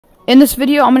In this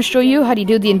video, I'm going to show you how to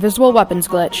do the invisible weapons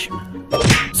glitch.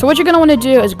 So what you're going to want to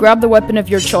do is grab the weapon of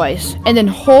your choice, and then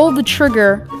hold the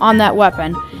trigger on that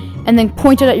weapon, and then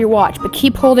point it at your watch, but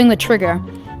keep holding the trigger.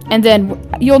 And then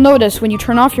you'll notice when you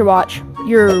turn off your watch,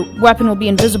 your weapon will be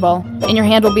invisible, and your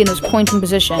hand will be in this pointing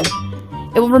position.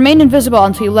 It will remain invisible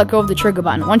until you let go of the trigger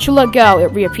button. Once you let go,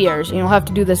 it reappears, and you'll have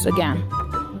to do this again.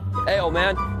 Hey, old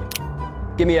man,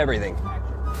 give me everything.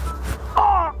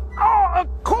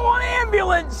 Call an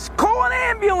ambulance! Call an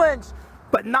ambulance!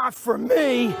 But not for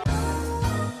me!